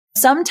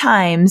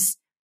Sometimes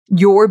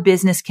your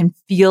business can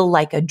feel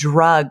like a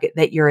drug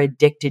that you're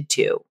addicted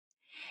to.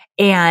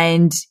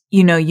 And,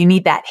 you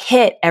need that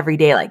hit every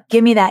day. Like,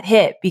 give me that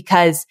hit,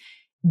 because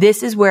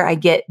this is where I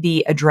get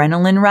the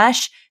adrenaline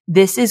rush.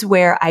 This is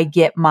where I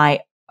get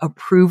my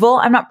approval.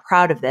 I'm not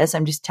proud of this.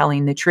 I'm just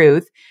telling the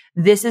truth.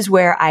 This is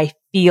where I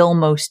feel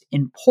most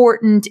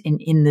important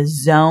and in the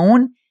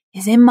zone,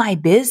 is in my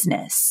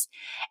business.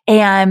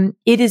 And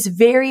it is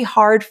very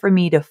hard for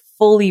me to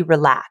fully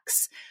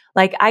relax.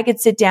 Like, I could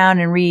sit down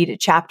and read a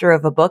chapter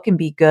of a book and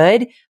be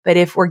good. But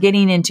if we're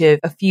getting into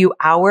a few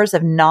hours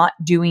of not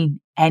doing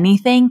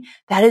anything,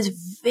 that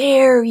is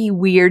very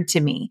weird to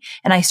me.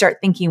 And I start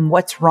thinking,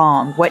 what's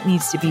wrong? What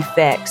needs to be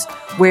fixed?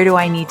 Where do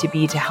I need to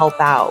be to help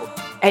out?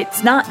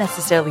 It's not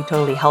necessarily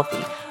totally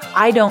healthy.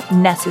 I don't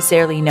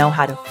necessarily know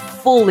how to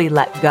fully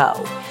let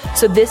go.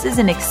 So this is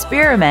an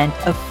experiment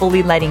of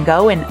fully letting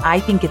go. And I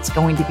think it's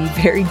going to be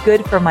very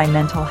good for my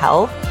mental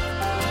health.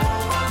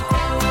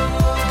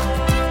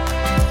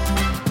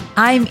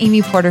 I'm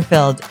Amy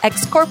Porterfield,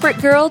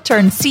 ex-corporate girl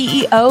turned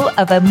CEO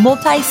of a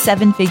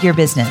multi-7-figure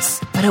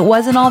business. But it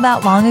wasn't all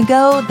that long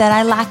ago that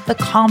I lacked the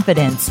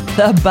confidence,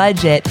 the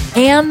budget,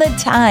 and the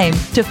time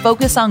to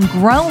focus on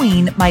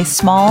growing my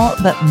small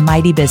but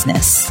mighty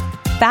business.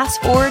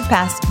 Fast forward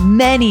past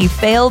many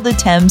failed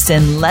attempts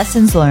and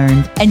lessons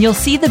learned, and you'll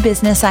see the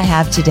business I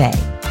have today.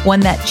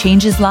 One that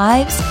changes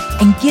lives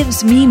and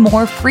gives me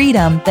more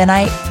freedom than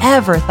I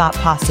ever thought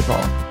possible.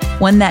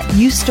 One that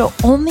used to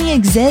only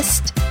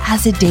exist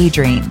as a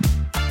daydream.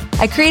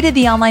 I created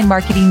the Online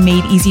Marketing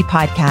Made Easy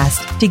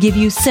podcast to give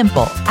you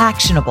simple,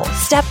 actionable,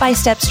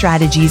 step-by-step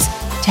strategies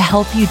to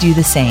help you do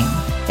the same.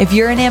 If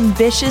you're an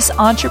ambitious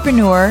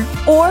entrepreneur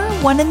or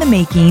one in the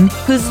making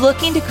who's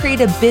looking to create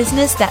a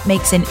business that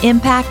makes an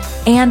impact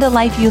and a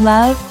life you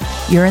love,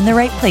 you're in the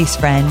right place,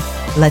 friend.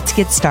 Let's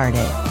get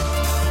started.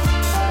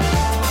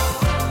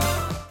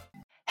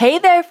 Hey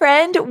there,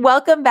 friend.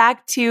 Welcome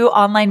back to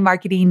Online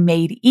Marketing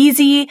Made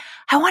Easy.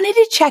 I wanted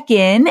to check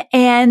in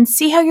and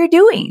see how you're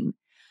doing.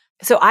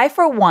 So I,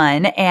 for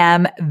one,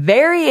 am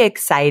very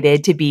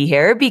excited to be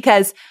here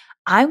because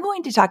I'm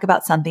going to talk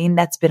about something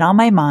that's been on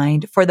my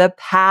mind for the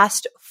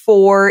past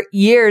 4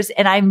 years,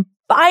 and I'm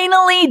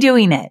finally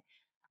doing it.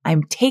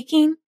 I'm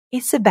taking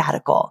a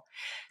sabbatical.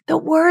 The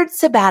word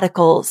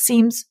sabbatical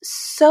seems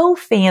so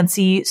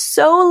fancy,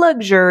 so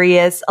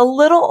luxurious, a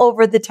little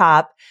over the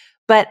top,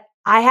 but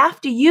I have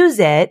to use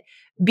it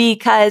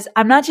because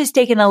I'm not just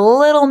taking a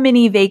little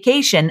mini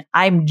vacation.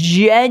 I'm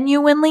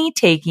genuinely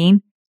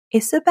taking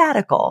a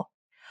sabbatical,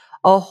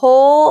 a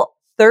whole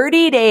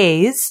 30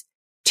 days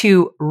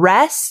to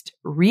rest,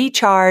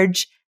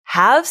 recharge,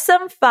 have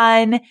some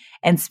fun,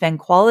 and spend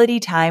quality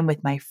time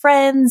with my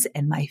friends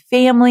and my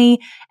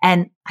family.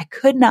 And I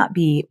could not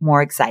be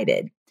more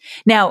excited.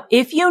 Now,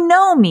 if you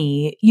know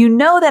me, you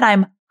know that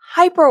I'm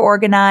hyper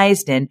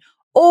organized and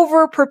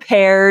over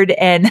prepared.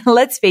 And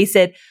let's face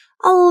it,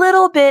 a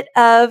little bit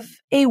of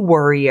a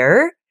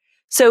worrier.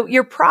 So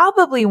you're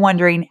probably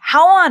wondering,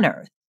 how on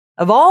earth,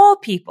 of all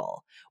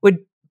people, would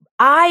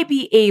I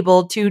be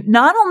able to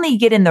not only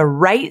get in the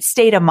right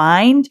state of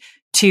mind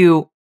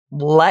to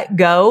let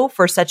go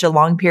for such a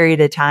long period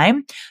of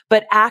time,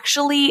 but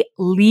actually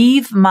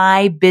leave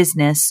my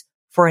business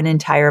for an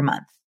entire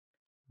month?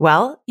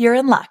 Well, you're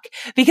in luck,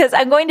 because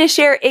I'm going to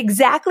share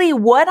exactly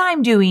what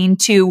I'm doing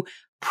to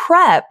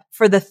prep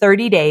for the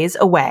 30 days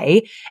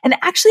away. And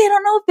actually, I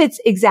don't know if it's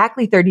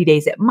exactly 30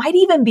 days. It might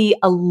even be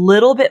a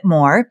little bit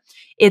more.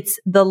 It's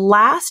the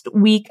last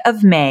week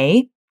of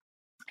May,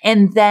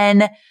 and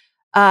then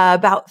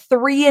about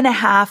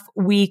 3.5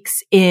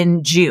 weeks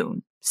in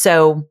June.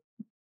 So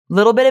a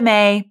little bit of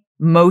May,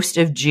 most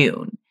of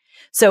June.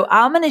 So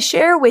I'm going to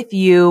share with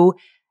you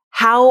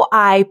how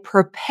I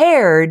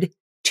prepared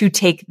to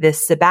take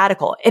this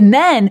sabbatical. And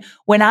then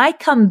when I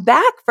come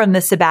back from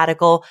the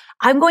sabbatical,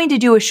 I'm going to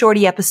do a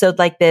shorty episode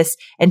like this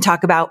and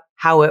talk about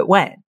how it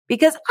went,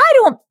 because I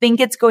don't think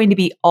it's going to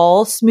be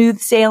all smooth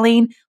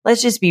sailing.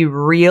 Let's just be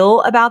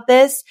real about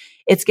this.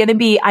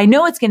 I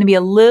know it's going to be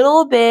a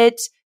little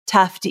bit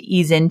tough to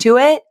ease into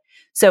it.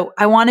 So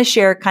I want to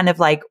share kind of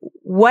like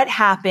what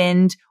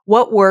happened,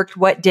 what worked,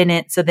 what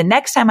didn't. So the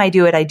next time I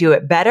do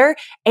it better.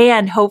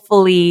 And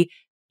hopefully,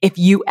 if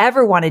you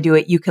ever want to do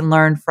it, you can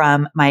learn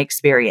from my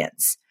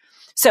experience.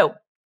 So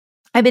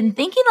I've been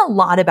thinking a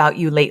lot about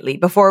you lately.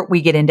 Before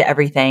we get into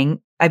everything,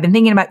 I've been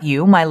thinking about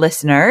you, my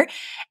listener,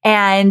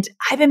 and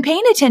I've been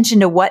paying attention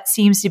to what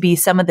seems to be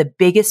some of the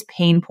biggest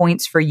pain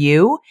points for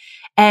you.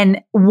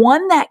 And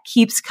one that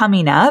keeps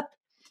coming up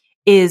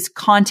is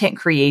content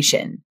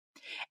creation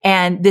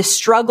and the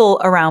struggle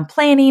around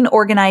planning,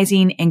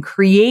 organizing, and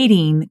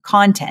creating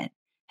content.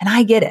 And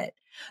I get it.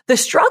 The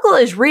struggle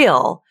is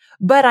real,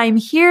 but I'm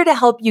here to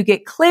help you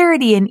get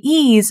clarity and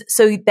ease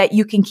so that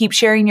you can keep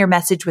sharing your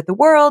message with the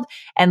world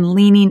and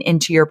leaning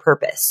into your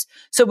purpose.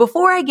 So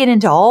before I get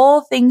into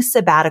all things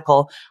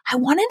sabbatical, I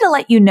wanted to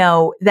let you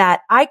know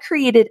that I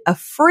created a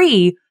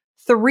free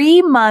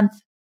 3-month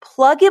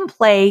plug and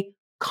play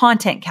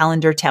content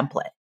calendar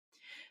template.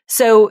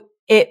 So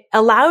it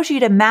allows you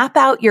to map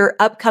out your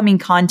upcoming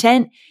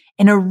content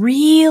in a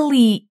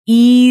really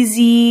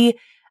easy,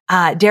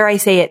 dare I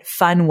say it,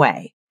 fun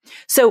way.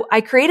 So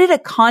I created a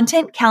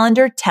content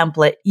calendar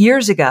template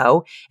years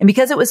ago. And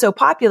because it was so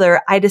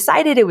popular, I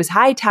decided it was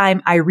high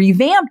time I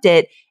revamped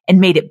it and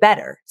made it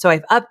better. So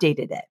I've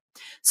updated it.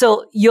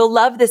 So you'll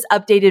love this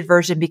updated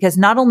version because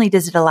not only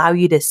does it allow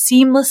you to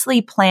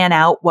seamlessly plan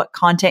out what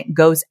content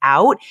goes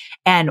out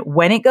and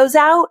when it goes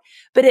out,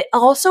 but it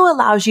also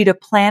allows you to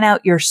plan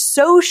out your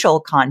social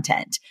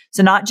content.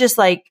 So not just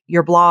like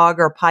your blog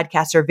or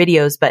podcast or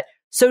videos, but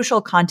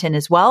social content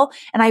as well.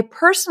 And I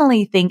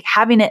personally think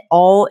having it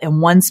all in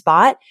one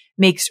spot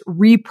makes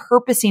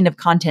repurposing of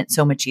content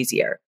so much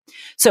easier.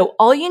 So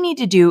all you need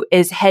to do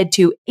is head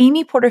to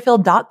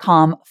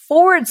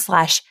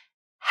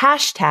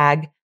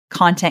amyporterfield.com/hashtag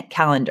content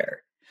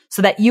calendar.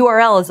 So that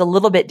URL is a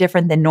little bit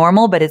different than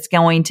normal, but it's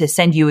going to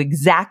send you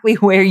exactly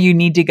where you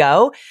need to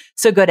go.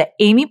 So go to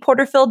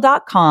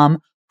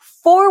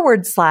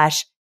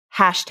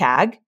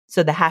amyporterfield.com/hashtag.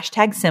 So the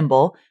hashtag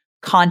symbol,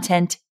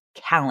 content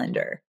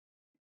calendar.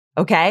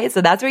 Okay.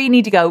 So that's where you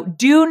need to go.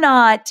 Do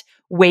not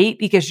wait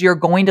because you're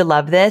going to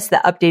love this. The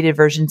updated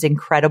version's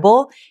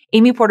incredible.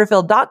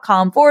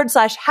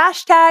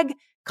 amyporterfield.com/hashtag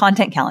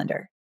content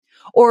calendar.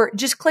 Or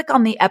just click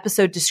on the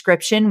episode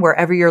description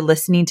wherever you're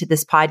listening to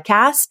this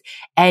podcast,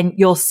 and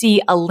you'll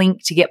see a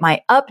link to get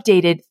my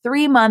updated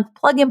 3-month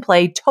plug and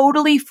play,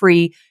 totally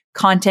free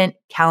content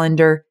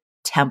calendar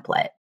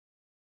template.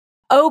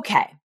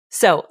 Okay.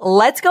 So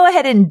let's go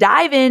ahead and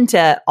dive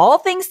into all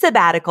things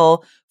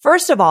sabbatical.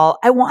 First of all,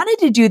 I wanted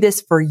to do this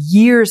for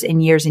years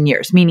and years and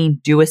years, meaning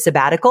do a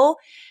sabbatical.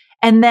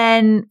 And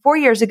then 4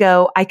 years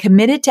ago, I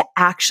committed to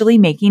actually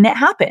making it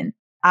happen.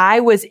 I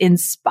was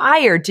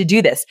inspired to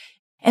do this.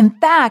 In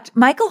fact,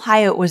 Michael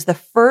Hyatt was the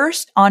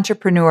first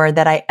entrepreneur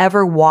that I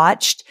ever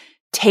watched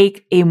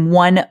take a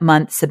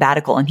 1-month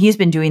sabbatical. And he's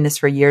been doing this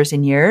for years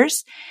and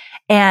years.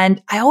 And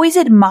I always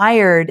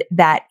admired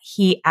that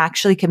he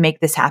actually could make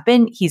this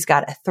happen. He's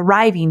got a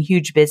thriving,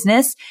 huge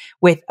business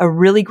with a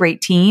really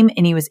great team,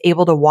 and he was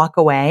able to walk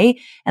away.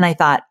 And I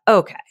thought,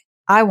 okay,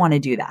 I want to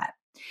do that.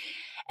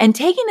 And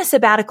taking a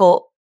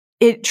sabbatical,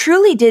 it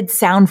truly did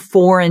sound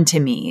foreign to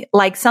me,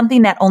 like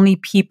something that only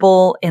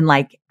people in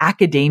like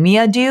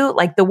academia do.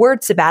 Like the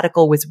word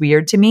sabbatical was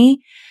weird to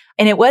me.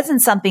 And it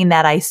wasn't something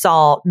that I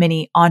saw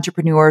many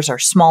entrepreneurs or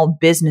small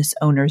business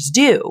owners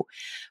do.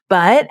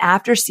 But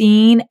after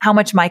seeing how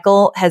much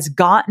Michael has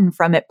gotten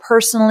from it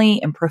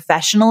personally and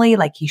professionally,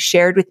 like he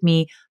shared with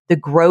me the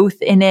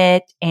growth in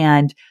it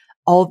and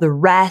all the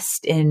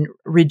rest and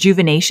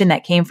rejuvenation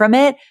that came from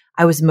it,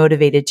 I was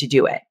motivated to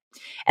do it.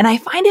 And I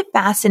find it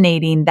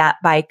fascinating that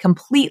by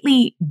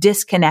completely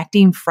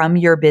disconnecting from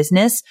your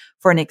business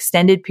for an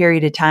extended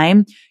period of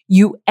time,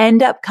 you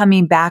end up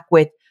coming back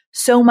with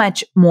so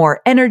much more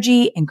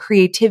energy and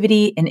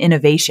creativity and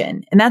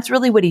innovation. And that's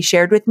really what he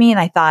shared with me. And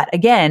I thought,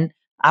 again,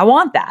 I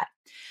want that.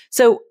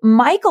 So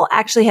Michael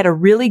actually had a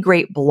really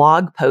great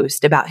blog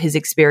post about his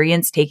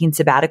experience taking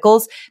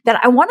sabbaticals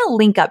that I want to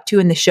link up to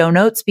in the show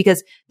notes,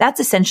 because that's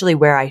essentially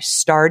where I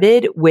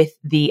started with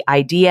the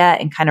idea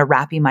and kind of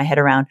wrapping my head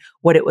around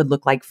what it would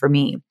look like for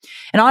me.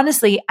 And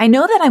honestly, I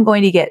know that I'm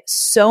going to get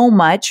so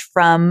much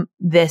from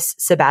this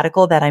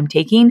sabbatical that I'm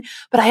taking,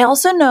 but I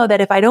also know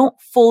that if I don't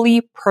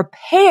fully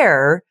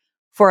prepare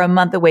for a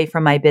month away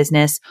from my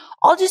business,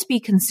 I'll just be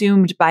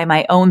consumed by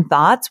my own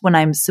thoughts when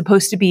I'm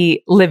supposed to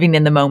be living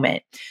in the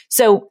moment.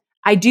 So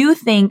I do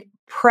think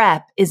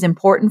prep is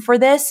important for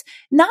this,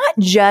 not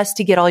just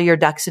to get all your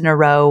ducks in a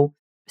row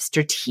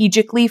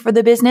strategically for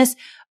the business,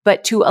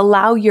 but to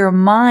allow your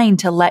mind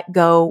to let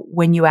go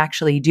when you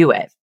actually do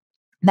it.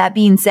 That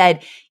being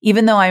said,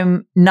 even though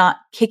I'm not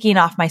kicking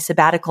off my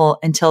sabbatical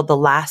until the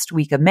last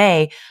week of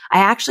May,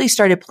 I actually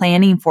started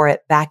planning for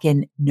it back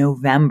in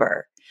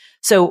November.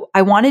 So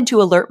I wanted to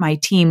alert my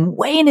team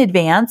way in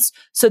advance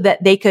so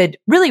that they could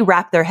really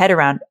wrap their head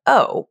around,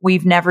 oh,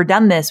 we've never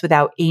done this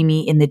without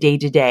Amy in the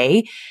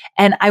day-to-day.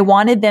 And I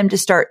wanted them to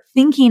start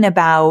thinking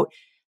about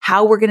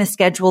how we're going to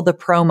schedule the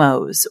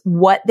promos,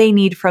 what they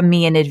need from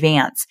me in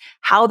advance,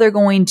 how they're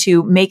going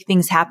to make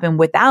things happen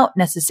without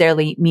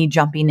necessarily me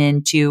jumping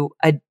into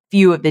a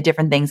few of the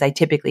different things I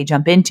typically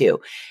jump into,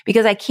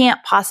 because I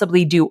can't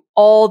possibly do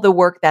all the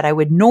work that I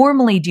would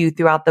normally do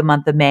throughout the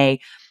month of May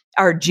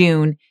or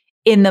June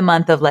in the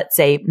month of, let's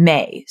say,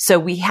 May. So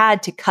we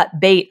had to cut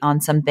bait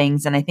on some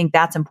things. And I think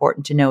that's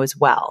important to know as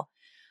well.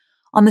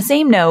 On the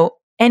same note,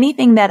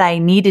 anything that I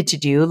needed to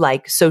do,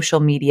 like social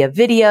media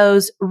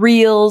videos,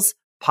 reels,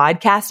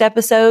 podcast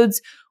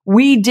episodes,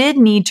 we did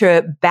need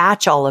to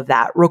batch all of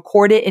that,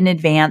 record it in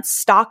advance,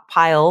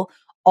 stockpile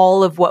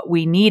all of what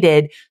we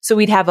needed so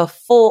we'd have a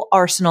full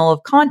arsenal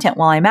of content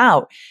while I'm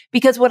out.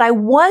 Because what I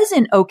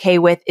wasn't okay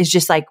with is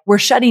just like, we're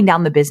shutting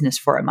down the business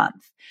for a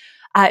month.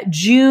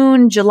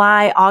 June,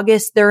 July,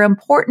 August, they're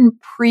important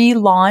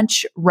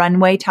pre-launch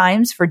runway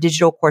times for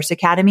Digital Course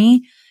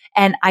Academy.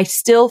 And I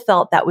still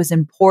felt that was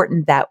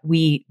important that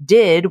we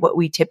did what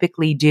we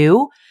typically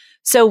do.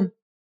 So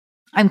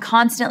I'm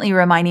constantly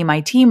reminding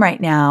my team right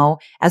now,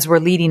 as we're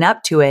leading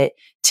up to it,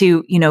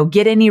 to,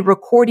 get any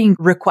recording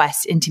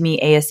requests into me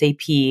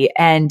ASAP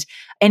and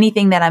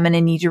anything that I'm going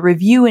to need to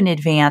review in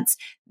advance.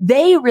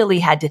 They really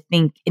had to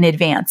think in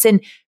advance.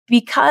 And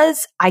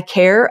because I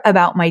care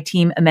about my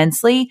team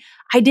immensely,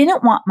 I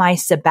didn't want my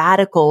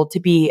sabbatical to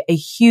be a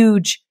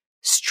huge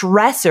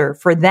stressor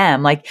for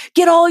them. Like,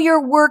 get all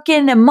your work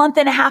in a month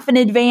and a half in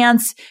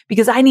advance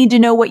because I need to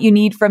know what you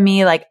need from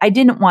me. Like, I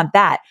didn't want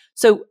that.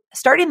 So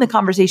starting the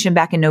conversation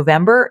back in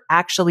November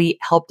actually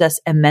helped us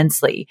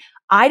immensely.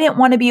 I didn't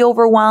want to be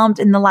overwhelmed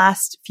in the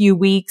last few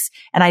weeks,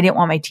 and I didn't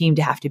want my team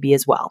to have to be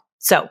as well.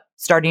 So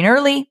starting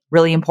early,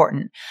 really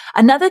important.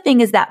 Another thing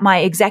is that my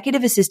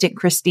executive assistant,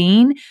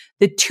 Christine,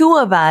 the two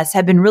of us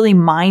have been really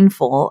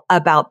mindful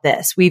about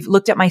this. We've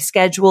looked at my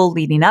schedule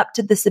leading up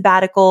to the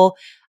sabbatical.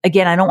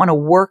 Again, I don't want to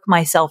work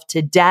myself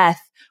to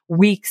death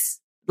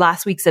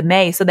last weeks of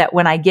May, so that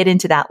when I get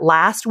into that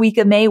last week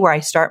of May where I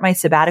start my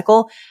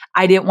sabbatical,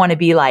 I didn't want to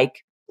be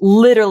like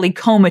literally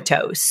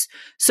comatose.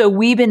 So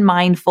we've been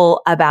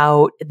mindful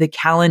about the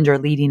calendar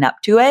leading up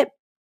to it.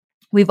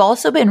 We've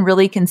also been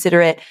really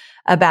considerate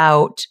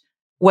about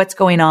what's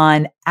going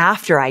on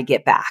after I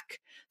get back.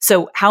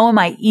 So how am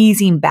I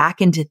easing back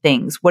into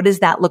things? What does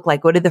that look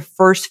like? What do the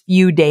first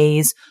few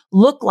days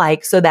look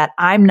like so that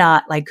I'm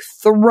not like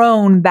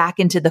thrown back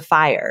into the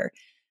fire?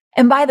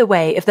 And by the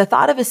way, if the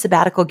thought of a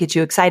sabbatical gets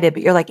you excited,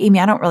 but you're like, Amy,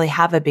 I don't really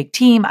have a big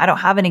team. I don't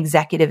have an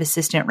executive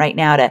assistant right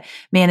now to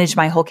manage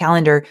my whole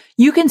calendar.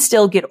 You can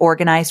still get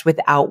organized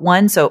without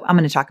one. So I'm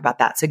going to talk about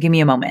that. So give me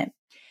a moment.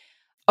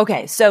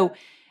 Okay. So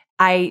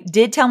I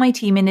did tell my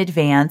team in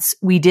advance.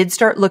 We did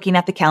start looking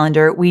at the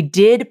calendar. We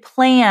did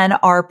plan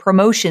our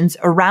promotions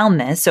around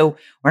this. So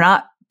we're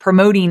not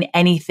promoting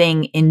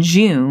anything in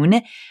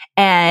June.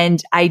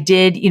 And I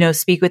did,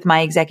 speak with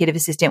my executive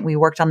assistant. We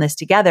worked on this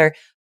together.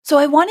 So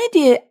I wanted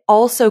to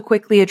also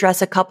quickly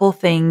address a couple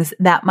things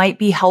that might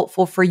be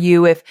helpful for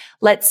you if,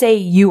 let's say,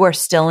 you are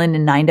still in a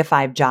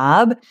 9-to-5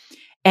 job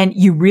and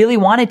you really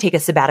want to take a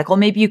sabbatical.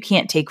 Maybe you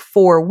can't take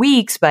 4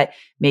 weeks, but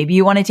maybe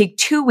you want to take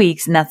 2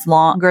 weeks, and that's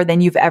longer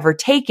than you've ever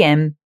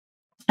taken.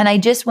 And I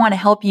just want to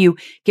help you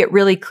get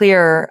really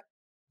clear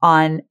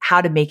on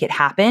how to make it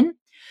happen.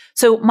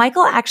 So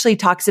Michael actually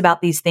talks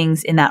about these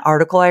things in that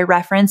article I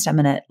referenced. I'm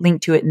going to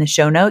link to it in the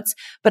show notes,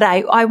 but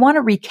I want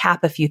to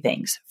recap a few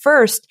things.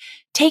 First,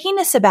 taking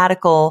a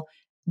sabbatical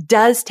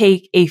does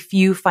take a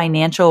few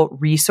financial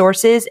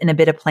resources and a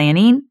bit of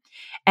planning.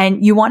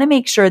 And you want to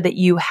make sure that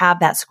you have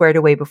that squared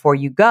away before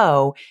you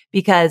go,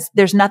 because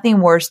there's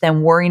nothing worse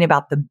than worrying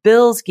about the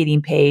bills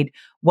getting paid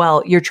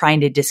while you're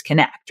trying to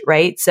disconnect,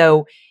 right?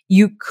 So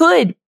you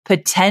could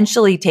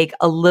potentially take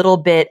a little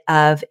bit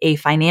of a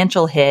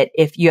financial hit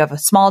if you have a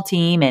small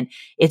team and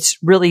it's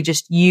really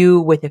just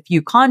you with a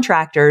few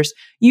contractors.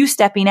 You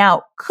stepping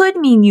out could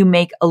mean you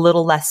make a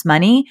little less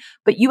money,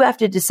 but you have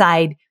to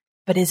decide,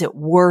 but is it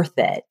worth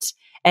it?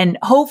 And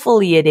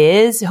hopefully it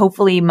is.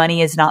 Hopefully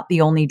money is not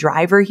the only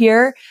driver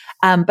here.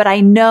 But I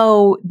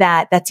know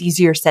that that's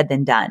easier said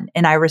than done.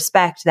 And I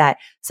respect that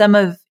some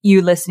of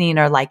you listening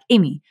are like,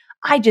 Amy,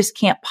 I just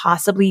can't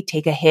possibly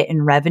take a hit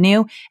in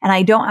revenue. And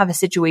I don't have a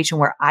situation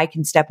where I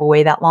can step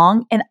away that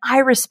long. And I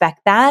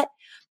respect that.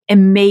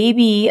 And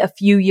maybe a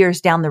few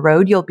years down the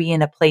road, you'll be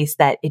in a place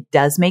that it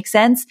does make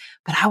sense.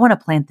 But I want to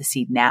plant the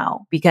seed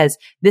now because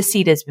this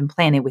seed has been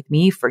planted with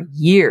me for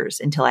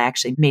years until I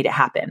actually made it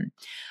happen.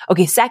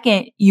 Okay.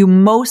 Second, you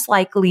most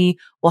likely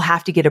will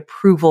have to get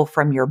approval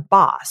from your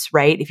boss,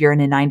 right? If you're in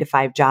a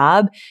 9-to-5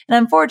 job. And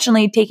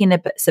unfortunately, taking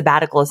a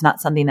sabbatical is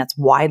not something that's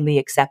widely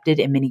accepted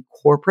in many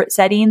corporate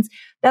settings.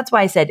 That's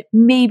why I said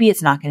maybe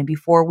it's not going to be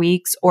 4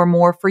 weeks or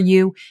more for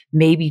you.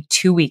 Maybe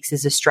 2 weeks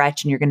is a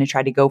stretch and you're going to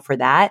try to go for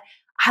that.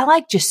 I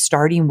like just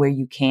starting where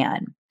you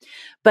can.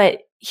 But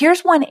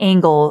here's one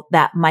angle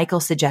that Michael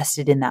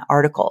suggested in that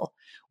article.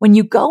 When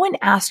you go and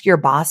ask your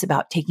boss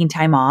about taking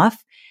time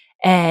off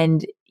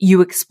and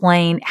you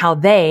explain how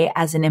they,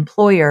 as an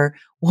employer,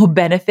 will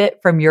benefit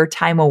from your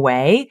time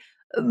away,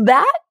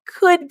 that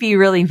could be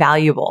really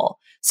valuable.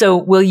 So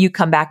will you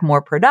come back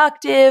more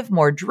productive,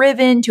 more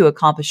driven to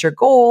accomplish your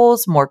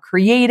goals, more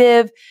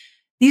creative?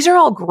 These are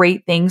all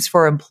great things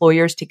for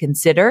employers to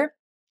consider.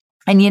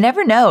 And you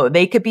never know,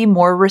 they could be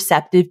more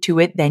receptive to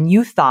it than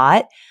you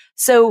thought.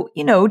 So,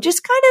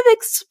 just kind of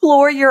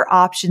explore your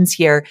options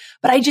here.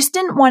 But I just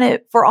didn't want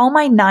to, for all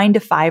my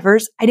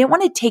 9-to-5ers, I didn't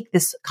want to take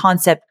this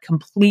concept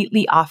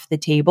completely off the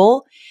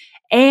table.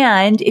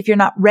 And if you're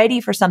not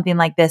ready for something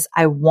like this,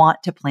 I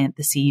want to plant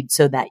the seed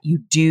so that you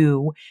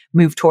do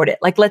move toward it.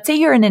 Like, let's say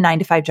you're in a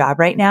 9-to-5 job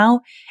right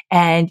now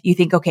and you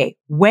think, okay,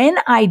 when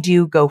I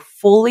do go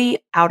fully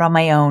out on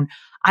my own,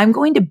 I'm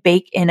going to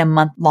bake in a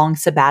month-long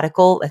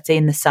sabbatical, let's say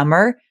in the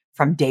summer,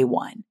 from day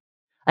one.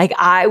 Like,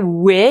 I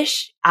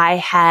wish I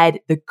had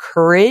the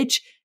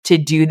courage to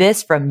do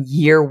this from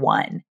year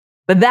one,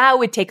 but that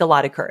would take a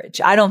lot of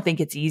courage. I don't think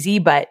it's easy,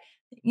 but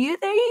you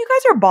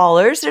guys are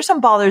ballers. There's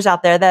some ballers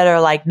out there that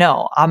are like,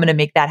 no, I'm going to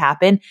make that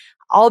happen.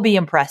 I'll be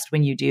impressed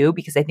when you do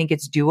because I think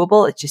it's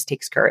doable. It just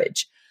takes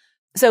courage.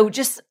 So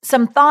just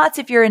some thoughts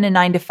if you're in a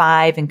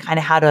 9-to-5 and kind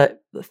of how to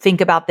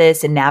think about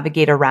this and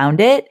navigate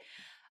around it.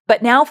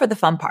 But now for the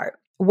fun part,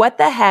 what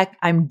the heck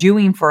I'm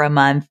doing for a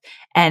month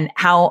and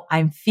how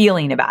I'm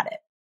feeling about it.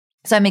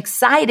 So I'm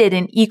excited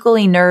and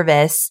equally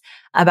nervous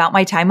about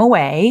my time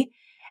away.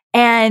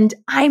 And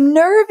I'm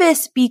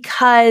nervous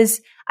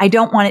because I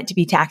don't want it to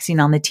be taxing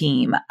on the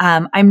team.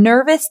 I'm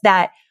nervous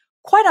that,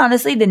 quite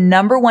honestly, the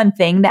number one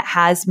thing that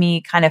has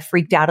me kind of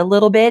freaked out a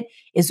little bit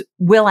is,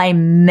 will I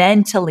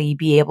mentally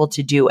be able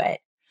to do it?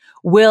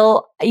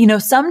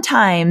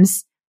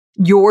 Sometimes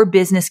your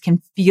business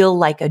can feel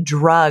like a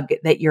drug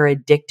that you're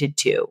addicted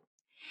to.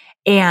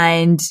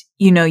 And,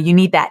 you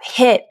need that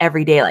hit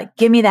every day. Like,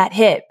 give me that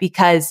hit,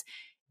 because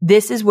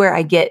this is where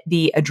I get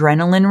the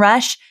adrenaline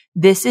rush.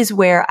 This is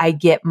where I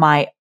get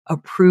my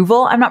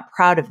approval. I'm not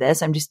proud of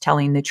this. I'm just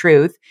telling the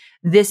truth.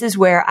 This is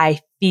where I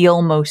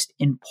feel most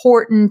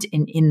important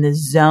and in the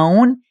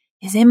zone,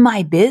 is in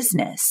my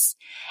business.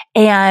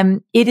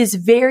 And it is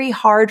very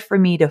hard for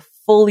me to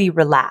fully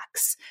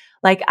relax.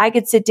 Like, I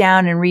could sit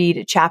down and read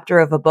a chapter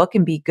of a book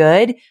and be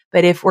good.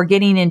 But if we're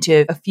getting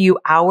into a few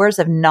hours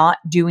of not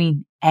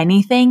doing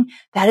anything,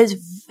 that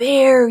is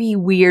very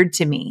weird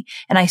to me.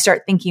 And I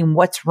start thinking,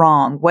 what's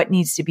wrong? What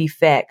needs to be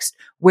fixed?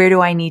 Where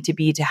do I need to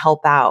be to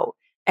help out?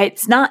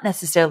 It's not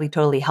necessarily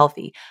totally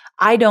healthy.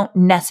 I don't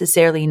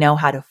necessarily know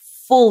how to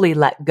fully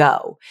let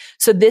go.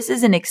 So this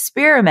is an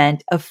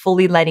experiment of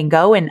fully letting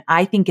go. And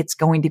I think it's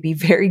going to be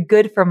very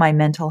good for my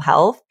mental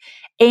health.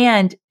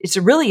 And it's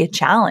really a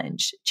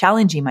challenge,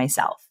 challenging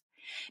myself.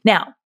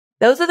 Now,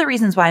 those are the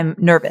reasons why I'm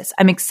nervous.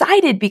 I'm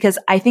excited because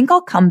I think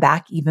I'll come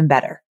back even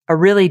better. I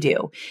really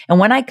do. And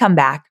when I come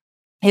back,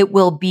 it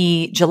will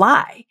be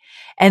July.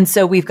 And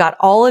so we've got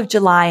all of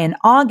July and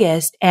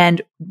August,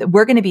 and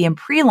we're going to be in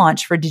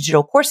pre-launch for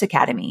Digital Course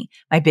Academy,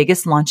 my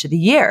biggest launch of the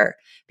year,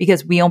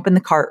 because we open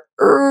the cart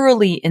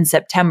early in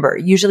September.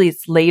 Usually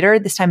it's later.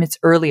 This time it's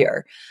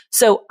earlier.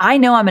 So I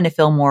know I'm going to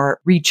feel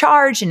more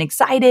recharged and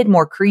excited,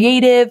 more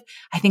creative.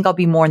 I think I'll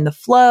be more in the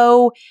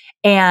flow.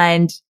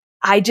 And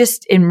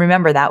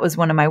remember, that was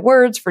one of my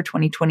words for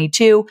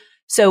 2022.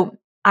 So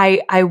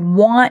I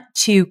want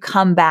to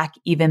come back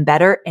even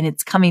better, and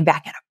it's coming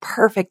back at a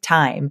perfect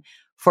time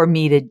for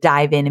me to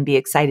dive in and be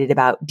excited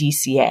about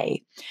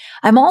DCA.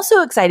 I'm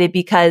also excited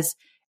because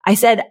I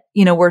said,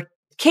 we're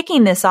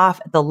kicking this off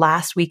at the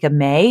last week of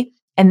May.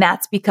 And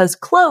that's because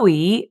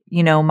Chloe,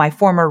 my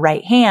former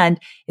right hand,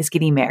 is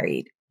getting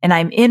married. And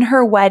I'm in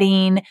her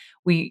wedding.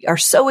 We are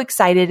so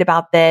excited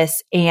about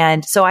this.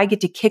 And so I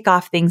get to kick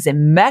off things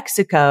in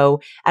Mexico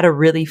at a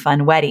really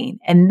fun wedding.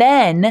 And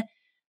then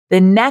the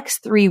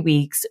next 3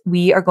 weeks,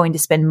 we are going to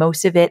spend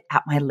most of it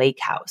at my lake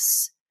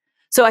house.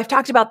 So I've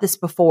talked about this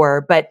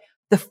before, but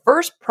the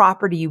first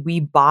property we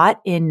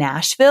bought in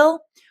Nashville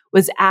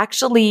was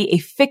actually a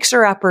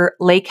fixer-upper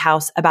lake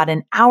house about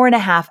an hour and a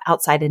half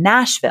outside of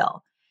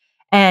Nashville.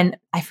 And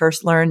I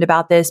first learned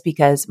about this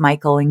because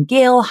Michael and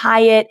Gail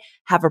Hyatt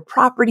have a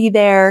property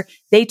there.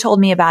 They told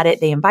me about it.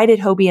 They invited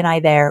Hobie and I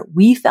there.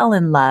 We fell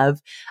in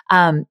love.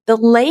 The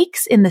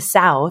lakes in the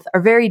South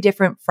are very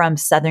different from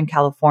Southern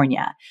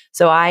California.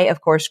 So I,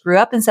 of course, grew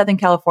up in Southern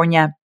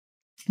California.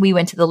 We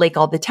went to the lake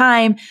all the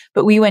time,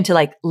 but we went to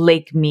like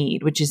Lake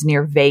Mead, which is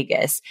near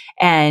Vegas.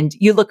 And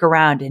you look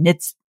around and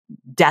it's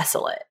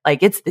desolate.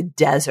 Like, it's the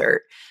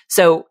desert.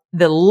 So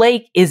the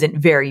lake isn't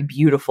very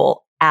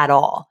beautiful at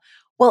all.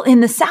 Well, in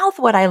the South,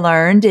 what I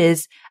learned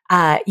is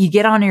you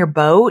get on your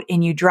boat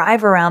and you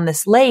drive around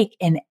this lake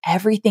and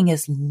everything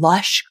is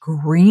lush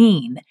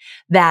green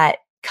that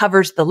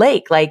covers the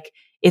lake. Like,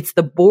 it's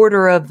the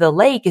border of the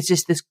lake. It's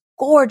just this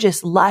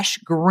gorgeous, lush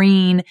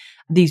green,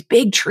 these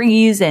big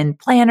trees and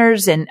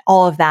planters and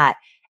all of that.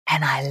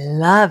 And I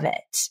love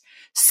it.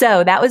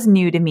 So that was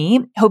new to me.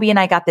 Hobie and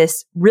I got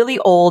this really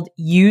old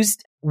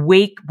used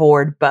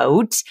wakeboard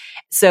boat.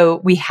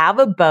 So we have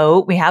a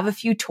boat, we have a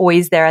few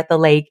toys there at the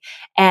lake,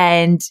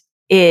 and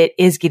it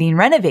is getting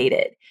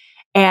renovated.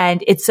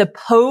 And it's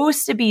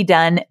supposed to be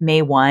done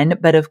May 1,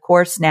 but of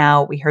course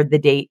now we heard the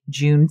date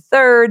June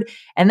 3rd.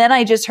 And then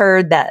I just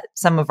heard that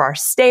some of our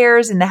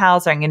stairs in the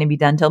house aren't going to be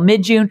done till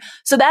mid-June.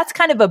 So that's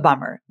kind of a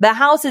bummer. The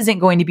house isn't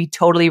going to be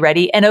totally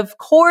ready. And of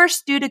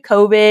course, due to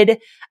COVID,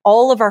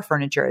 all of our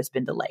furniture has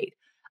been delayed.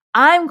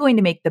 I'm going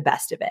to make the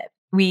best of it.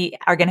 We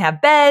are going to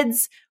have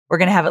beds. We're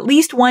going to have at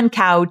least one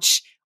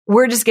couch.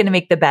 We're just going to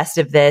make the best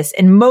of this.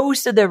 And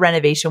most of the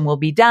renovation will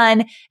be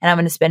done. And I'm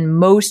going to spend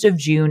most of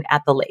June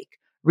at the lake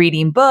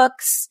reading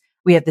books.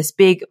 We have this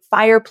big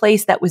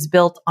fireplace that was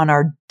built on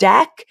our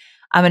deck.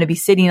 I'm going to be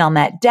sitting on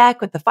that deck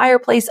with the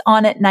fireplace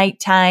on at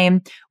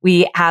nighttime.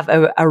 We have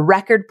a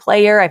record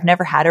player. I've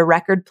never had a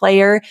record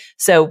player.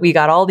 So we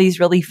got all these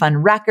really fun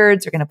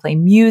records. We're going to play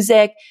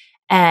music.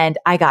 And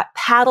I got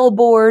paddle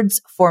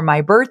boards for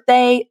my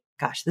birthday.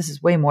 Gosh, this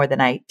is way more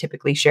than I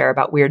typically share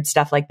about weird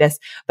stuff like this,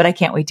 but I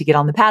can't wait to get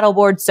on the paddle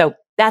board. So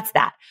that's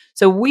that.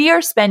 So we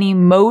are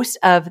spending most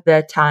of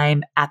the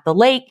time at the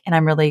lake, and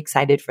I'm really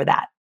excited for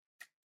that.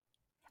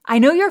 I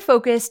know you're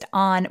focused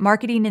on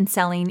marketing and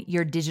selling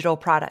your digital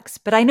products,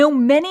 but I know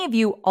many of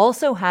you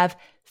also have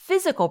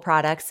physical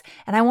products,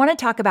 and I want to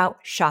talk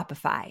about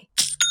Shopify.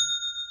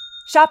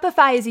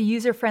 Shopify is a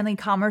user-friendly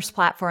commerce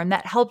platform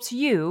that helps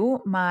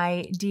you,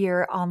 my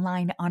dear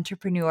online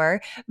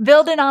entrepreneur,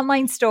 build an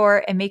online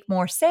store and make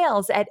more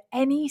sales at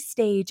any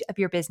stage of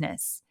your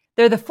business.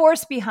 They're the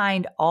force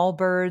behind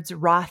Allbirds,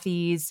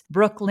 Rothy's,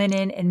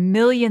 Brooklinen, and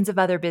millions of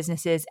other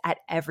businesses at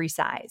every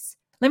size.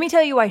 Let me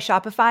tell you why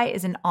Shopify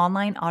is an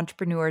online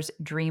entrepreneur's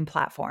dream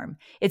platform.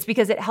 It's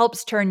because it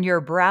helps turn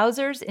your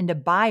browsers into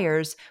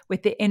buyers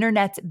with the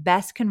internet's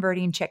best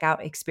converting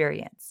checkout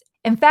experience.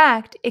 In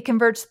fact, it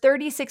converts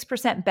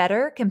 36%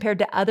 better compared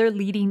to other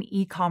leading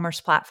e-commerce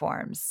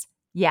platforms.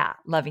 Yeah,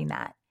 loving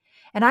that.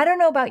 And I don't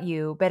know about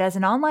you, but as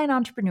an online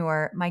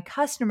entrepreneur, my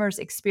customers'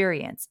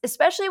 experience,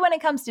 especially when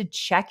it comes to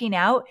checking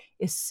out,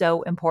 is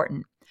so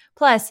important.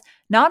 Plus,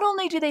 not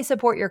only do they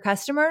support your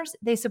customers,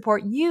 they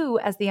support you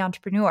as the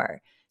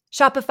entrepreneur.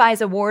 Shopify's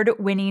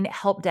award-winning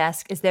help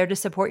desk is there to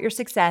support your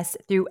success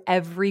through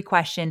every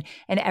question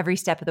and every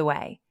step of the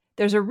way.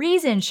 There's a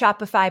reason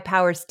Shopify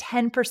powers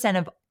 10%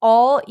 of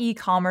all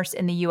e-commerce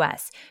in the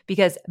US,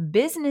 because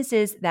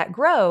businesses that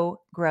grow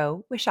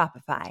with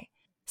Shopify.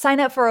 Sign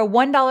up for a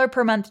 $1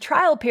 per month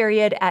trial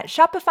period at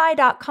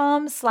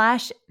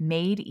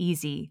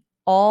shopify.com/madeeasy,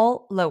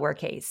 all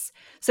lowercase.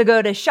 So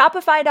go to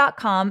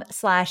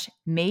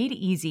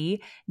shopify.com/madeeasy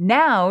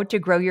now to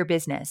grow your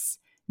business,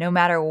 no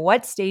matter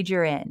what stage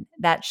you're in.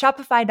 That's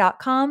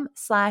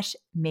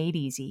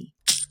shopify.com/madeeasy.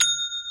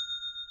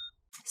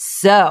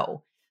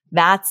 So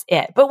that's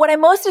it. But what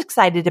I'm most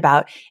excited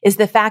about is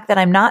the fact that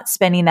I'm not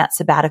spending that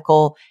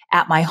sabbatical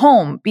at my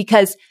home,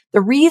 because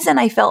the reason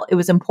I felt it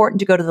was important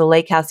to go to the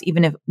lake house,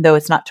 though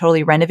it's not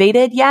totally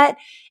renovated yet,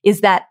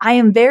 is that I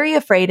am very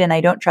afraid, and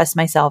I don't trust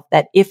myself,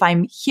 that if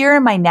I'm here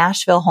in my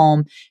Nashville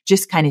home,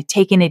 just kind of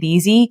taking it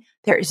easy,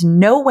 there is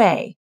no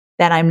way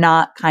that I'm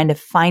not kind of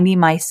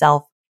finding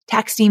myself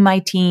texting my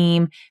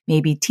team,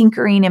 maybe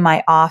tinkering in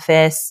my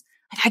office.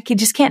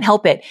 Just can't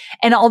help it.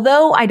 And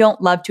although I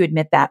don't love to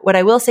admit that, what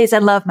I will say is I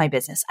love my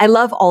business. I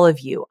love all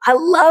of you. I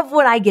love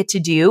what I get to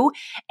do,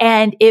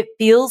 and it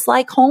feels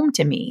like home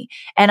to me.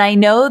 And I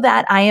know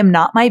that I am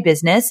not my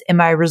business, and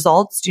my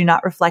results do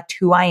not reflect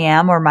who I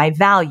am or my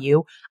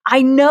value.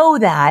 I know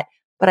that,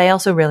 but I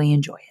also really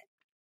enjoy it.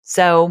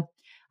 So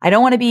I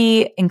don't want to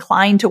be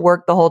inclined to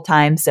work the whole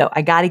time. So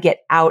I got to get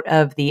out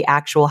of the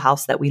actual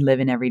house that we live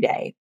in every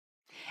day.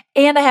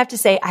 And I have to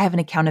say, I have an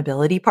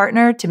accountability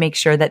partner to make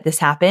sure that this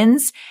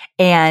happens.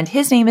 And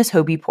his name is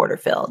Hobie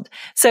Porterfield.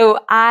 So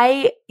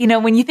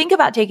when you think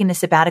about taking a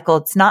sabbatical,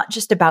 it's not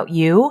just about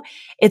you.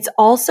 It's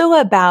also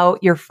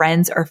about your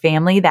friends or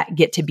family that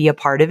get to be a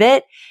part of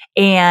it.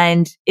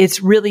 And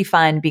it's really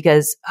fun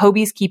because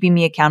Hobie's keeping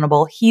me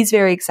accountable. He's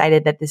very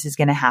excited that this is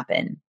going to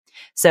happen.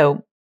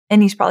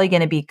 And he's probably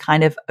going to be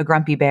kind of a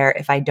grumpy bear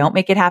if I don't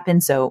make it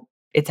happen. So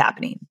it's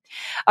happening.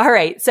 All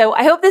right. So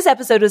I hope this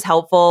episode was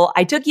helpful.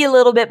 I took you a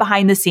little bit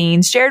behind the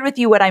scenes, shared with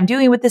you what I'm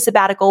doing with the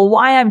sabbatical,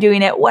 why I'm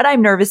doing it, what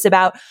I'm nervous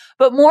about.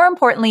 But more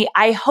importantly,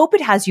 I hope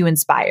it has you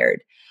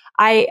inspired.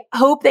 I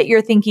hope that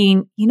you're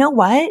thinking, you know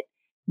what?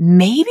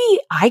 Maybe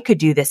I could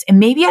do this, and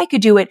maybe I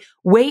could do it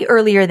way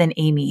earlier than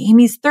Amy.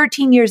 Amy's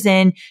 13 years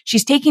in.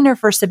 She's taking her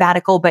first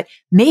sabbatical, but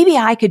maybe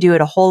I could do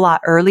it a whole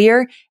lot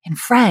earlier. And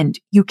friend,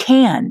 you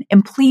can,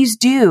 and please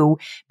do,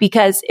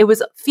 because it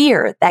was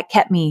fear that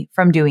kept me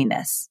from doing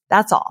this.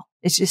 That's all.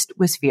 It just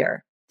was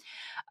fear.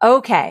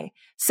 Okay.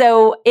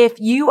 So if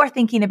you are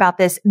thinking about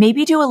this,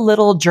 maybe do a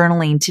little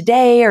journaling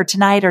today or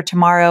tonight or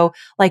tomorrow.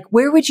 Like,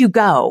 where would you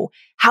go?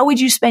 How would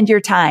you spend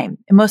your time?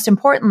 And most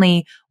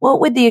importantly, what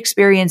would the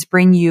experience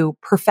bring you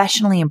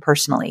professionally and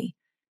personally?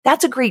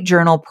 That's a great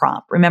journal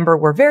prompt. Remember,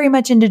 we're very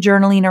much into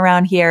journaling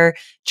around here.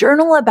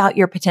 Journal about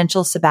your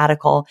potential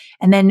sabbatical,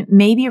 and then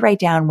maybe write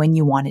down when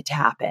you want it to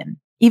happen.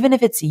 Even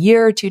if it's a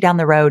year or two down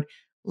the road,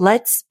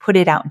 let's put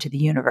it out into the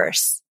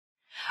universe.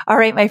 All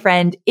right, my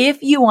friend,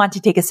 if you want to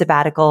take a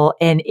sabbatical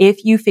and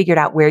if you figured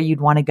out where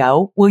you'd want to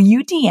go, will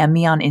you DM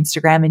me on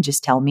Instagram and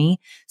just tell me,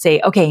 say,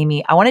 okay,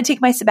 Amy, I want to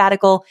take my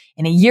sabbatical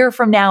in a year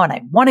from now and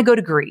I want to go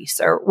to Greece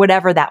or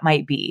whatever that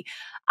might be.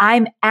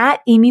 I'm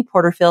at Amy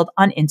Porterfield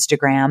on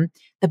Instagram.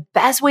 The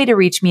best way to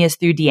reach me is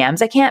through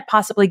DMs. I can't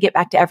possibly get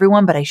back to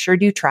everyone, but I sure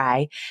do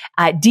try.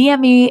 DM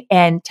me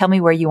and tell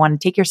me where you want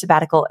to take your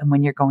sabbatical and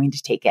when you're going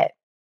to take it.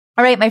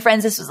 All right, my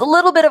friends, this was a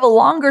little bit of a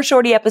longer,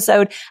 shorty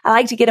episode. I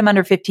like to get them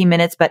under 15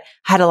 minutes, but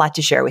I had a lot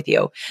to share with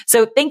you.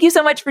 So thank you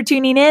so much for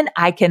tuning in.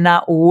 I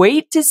cannot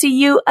wait to see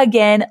you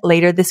again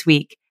later this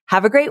week.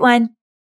 Have a great one.